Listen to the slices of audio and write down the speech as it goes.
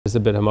It's a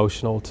bit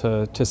emotional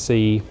to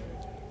see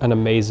an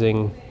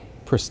amazing,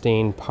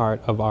 pristine part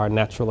of our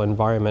natural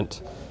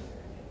environment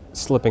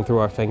slipping through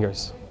our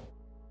fingers.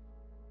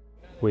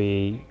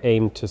 We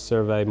aim to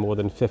survey more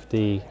than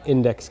 50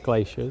 index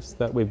glaciers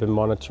that we've been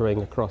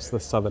monitoring across the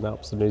Southern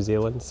Alps of New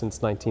Zealand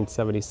since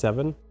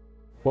 1977.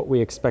 What we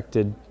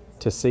expected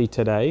to see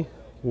today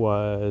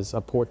was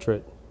a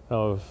portrait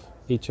of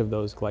each of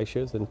those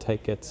glaciers and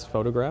take its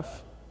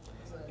photograph.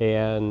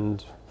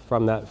 And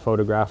from that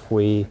photograph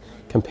we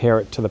compare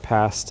it to the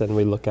past and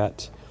we look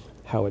at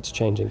how it's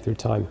changing through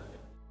time.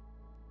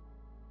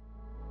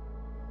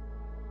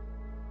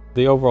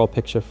 The overall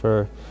picture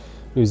for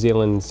New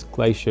Zealand's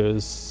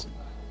glaciers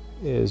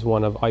is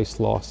one of ice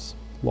loss,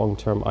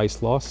 long-term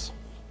ice loss,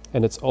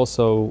 and it's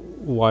also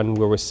one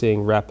where we're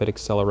seeing rapid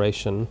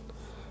acceleration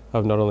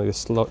of not only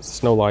the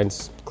snow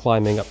lines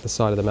climbing up the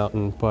side of the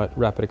mountain, but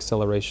rapid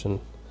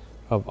acceleration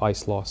of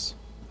ice loss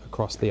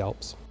across the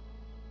Alps.